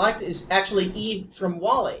really liked, is actually Eve from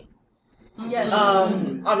WALL-E. Yes.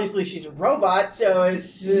 Obviously, she's a robot, so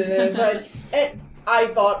it's... but I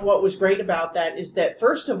thought what was great about that is that,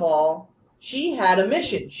 first of all, she had a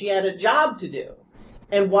mission. She had a job to do.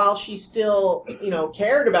 And while she still,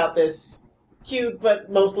 cared about this cute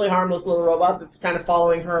but mostly harmless little robot that's kind of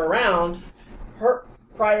following her around, her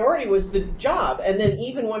priority was the job. And then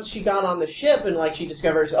even once she got on the ship and, she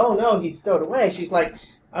discovers, oh, no, he's stowed away, she's like,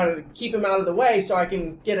 I'm going to keep him out of the way so I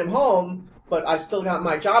can get him home, but I've still got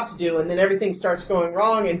my job to do. And then everything starts going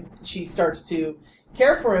wrong, and she starts to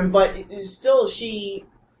care for him, but still she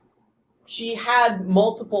had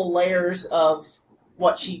multiple layers of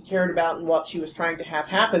what she cared about and what she was trying to have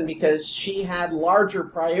happen, because she had larger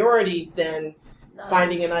priorities than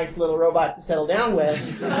finding a nice little robot to settle down with.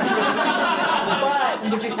 But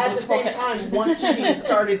at the same time, once she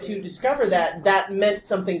started to discover that meant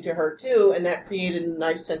something to her too, and that created a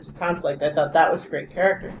nice sense of conflict. I thought that was a great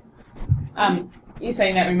character. You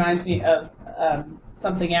saying that reminds me of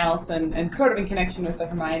something else, and sort of in connection with the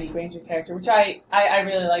Hermione Granger character, which I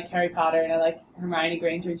really like Harry Potter, and I like Hermione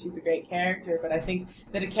Granger, and she's a great character, but I think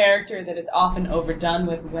that a character that is often overdone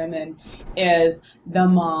with women is the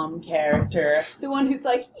mom character. The one who's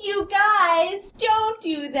like, you guys, don't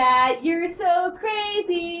do that, you're so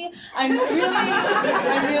crazy. I'm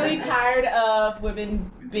really tired of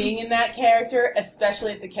women being in that character,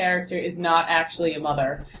 especially if the character is not actually a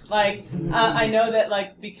mother. I know that,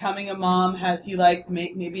 becoming a mom has you,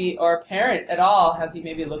 maybe, or a parent at all, has you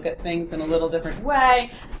maybe look at things in a little different way,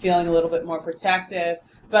 feeling a little bit more protective.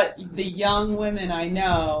 But the young women I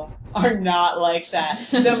know are not like that.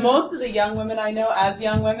 Most of the young women I know as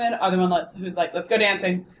young women are the one who's like, let's go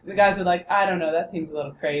dancing. The guys are like, I don't know, that seems a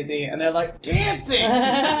little crazy. And they're like, dancing!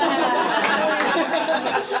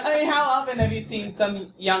 How often have you seen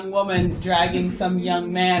some young woman dragging some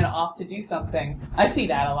young man off to do something? I see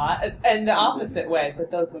that a lot. And the opposite way, but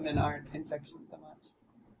those women aren't in fiction so much.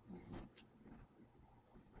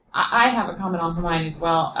 I have a comment on Hermione as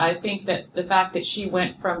well. I think that the fact that she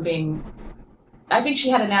went from I think she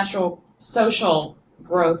had a natural social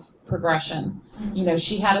growth progression. Mm-hmm.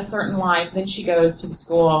 She had a certain life, then she goes to the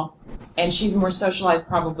school, and she's more socialized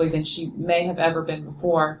probably than she may have ever been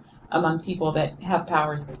before among people that have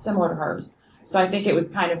powers similar to hers. So I think it was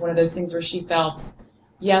kind of one of those things where she felt,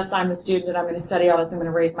 yes, I'm the student and I'm going to study all this, I'm going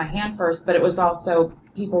to raise my hand first, but it was also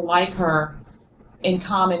people like her in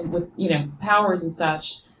common with, powers and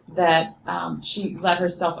such, that she let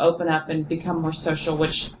herself open up and become more social,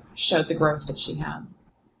 which showed the growth that she had.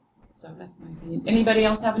 So that's my opinion. Anybody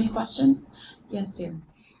else have any questions? Yes, dear.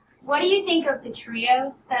 What do you think of the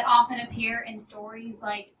trios that often appear in stories?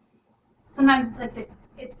 Sometimes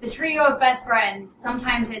it's the trio of best friends.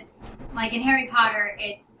 Sometimes it's, in Harry Potter,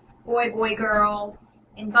 it's boy, boy, girl.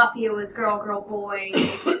 In Buffy, it was girl, girl, boy.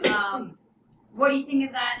 What do you think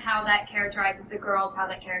of that? How that characterizes the girls, how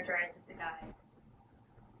that characterizes the guys?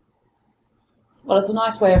 Well, it's a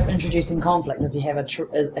nice way of introducing conflict if you have a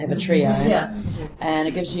trio. Yeah. And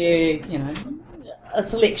it gives you, a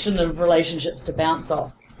selection of relationships to bounce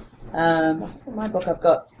off. I think in my book I've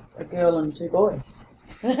got a girl and two boys.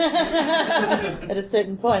 At a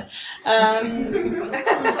certain point.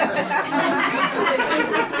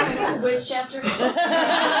 Which chapter?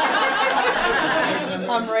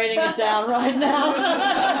 I'm writing it down right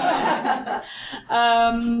now.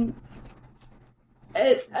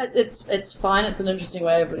 It's fine. It's an interesting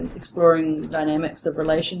way of exploring dynamics of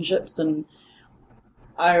relationships. And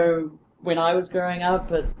when I was growing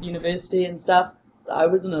up at university and stuff, I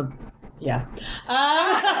was in a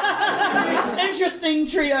interesting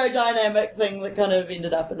trio dynamic thing that kind of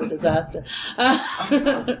ended up in a disaster.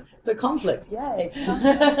 So conflict, yay.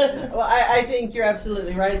 Well, I think you're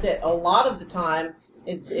absolutely right that a lot of the time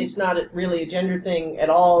it's not really a gender thing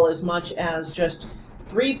at all, as much as just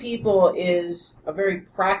three people is a very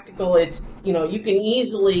practical. It's you can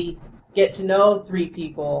easily get to know 3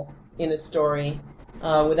 people in a story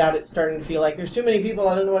without it starting to feel like there's too many people,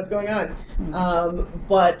 I don't know what's going on.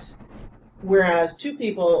 But whereas 2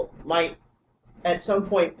 people might at some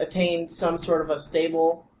point attain some sort of a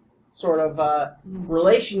stable sort of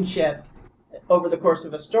relationship over the course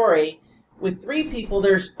of a story, with 3 people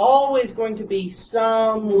there's always going to be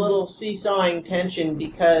some little seesawing tension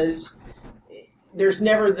because there's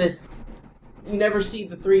never this, you never see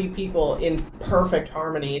the 3 people in perfect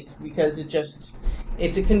harmony. It's because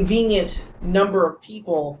it's a convenient number of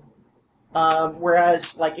people,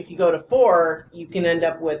 whereas like if you go to 4, you can end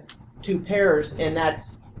up with 2 pairs, and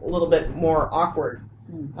that's a little bit more awkward.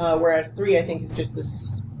 Whereas 3, I think, is just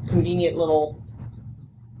this convenient little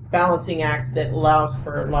balancing act that allows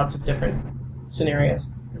for lots of different scenarios.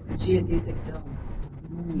 The geodesic dome.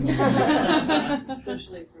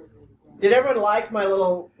 Socially appropriate as well. Did everyone like my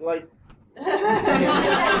little, like...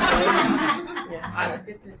 I was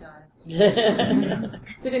hypnotized.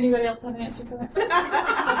 Did anybody else have an answer for that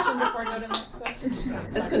question before I go to the next question?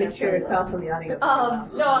 That's going to carry across on the audio.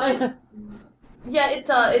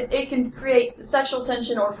 It can create sexual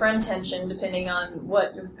tension or friend tension depending on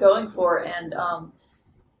what you're going for, and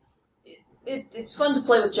it's fun to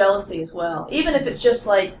play with jealousy as well. Even if it's just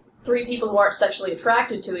like 3 people who aren't sexually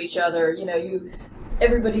attracted to each other,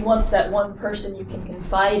 everybody wants that one person you can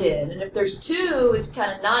confide in. And if there's 2, it's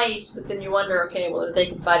kind of nice, but then you wonder, okay, well, are they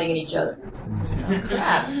confiding in each other?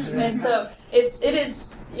 Crap. And so it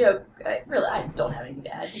is, I don't have anything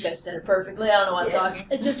to add. You guys said it perfectly. I don't know why I'm talking.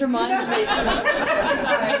 It just reminded me.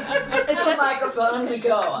 Sorry. It's a microphone. I'm going to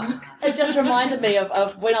go. It just reminded me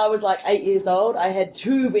of when I was like 8 years old. I had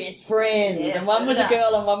 2 best friends, and one was a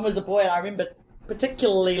girl and one was a boy. And I remember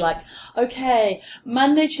particularly like, okay,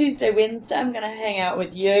 Monday, Tuesday, Wednesday, I'm going to hang out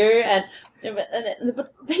with you, but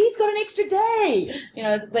he's got an extra day.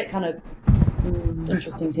 There's that kind of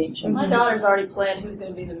interesting tension. My daughter's already planned who's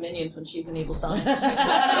going to be the minions when she's an evil son. And I'm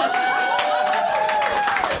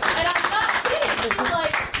not kidding.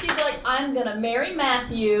 She's like, I'm going to marry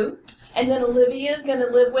Matthew, and then Olivia's going to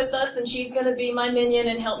live with us, and she's going to be my minion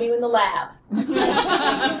and help me in the lab.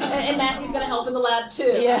 and Matthew's going to help in the lab,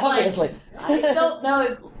 too. Yeah, obviously. I don't know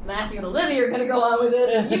if Matthew and Olivia are going to go on with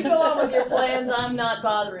this. You go on with your plans. I'm not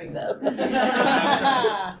bothering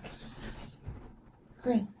them.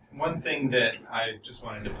 Chris. One thing that I just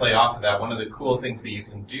wanted to play off of that, one of the cool things that you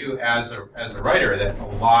can do as a writer that a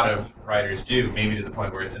lot of writers do, maybe to the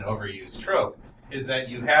point where it's an overused trope, is that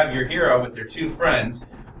you have your hero with their 2 friends.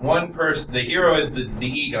 One person, the hero is the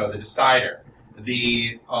ego, the decider.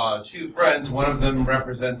 The 2 friends, one of them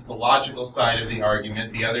represents the logical side of the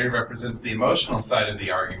argument, the other represents the emotional side of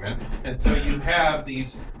the argument. And so you have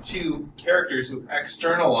these 2 characters who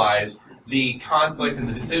externalize the conflict and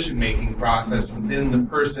the decision-making process within the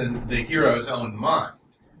hero's own mind.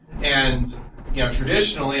 And,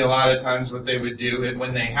 traditionally, a lot of times what they would do,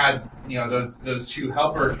 when they had, those 2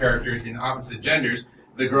 helper characters in opposite genders,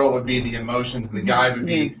 the girl would be the emotions and the guy would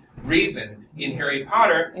be reason. In Harry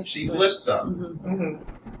Potter, she flips them. Mm-hmm.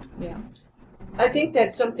 Yeah. I think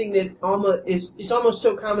that's something that is almost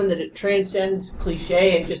so common that it transcends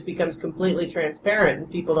cliche and just becomes completely transparent,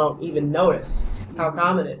 and people don't even notice how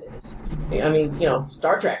common it is. I mean,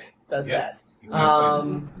 Star Trek does that.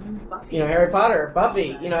 Exactly. Harry Potter,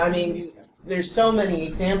 Buffy. There's so many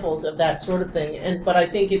examples of that sort of thing, but I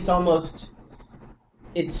think it's so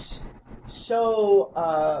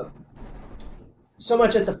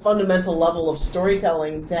much at the fundamental level of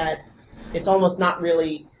storytelling that it's almost not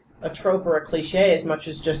really a trope or a cliche as much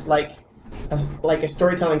as just like a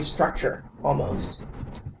storytelling structure almost.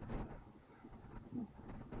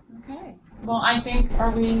 Okay. Well, I think,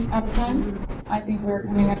 are we out of time? I think we're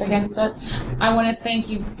coming up against it. I want to thank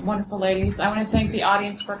you, wonderful ladies. I want to thank the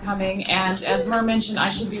audience for coming. And as Mur mentioned, I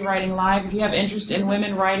should be writing live. If you have interest in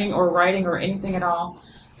women writing or anything at all,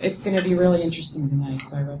 it's going to be really interesting tonight,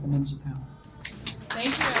 so I recommend you come.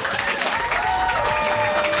 Thank you.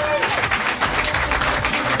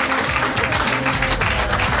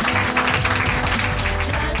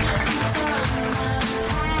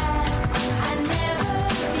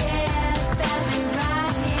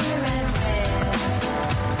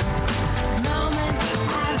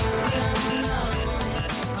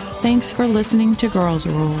 Thanks for listening to Girls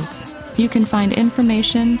Rules. You can find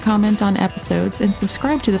information, comment on episodes, and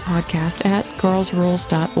subscribe to the podcast at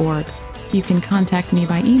girlsrules.org. You can contact me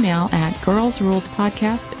by email at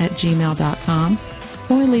girlsrulespodcast@gmail.com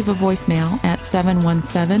or leave a voicemail at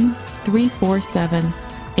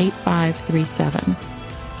 717-347-8537.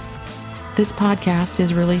 This podcast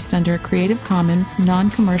is released under a Creative Commons,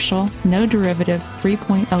 non-commercial, no derivatives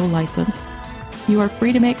 3.0 license. You are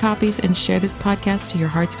free to make copies and share this podcast to your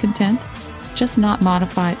heart's content, just not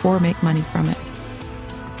modify or make money from it.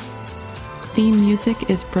 Theme music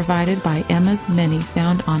is provided by Emma's Many,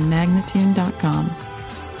 found on magnatune.com.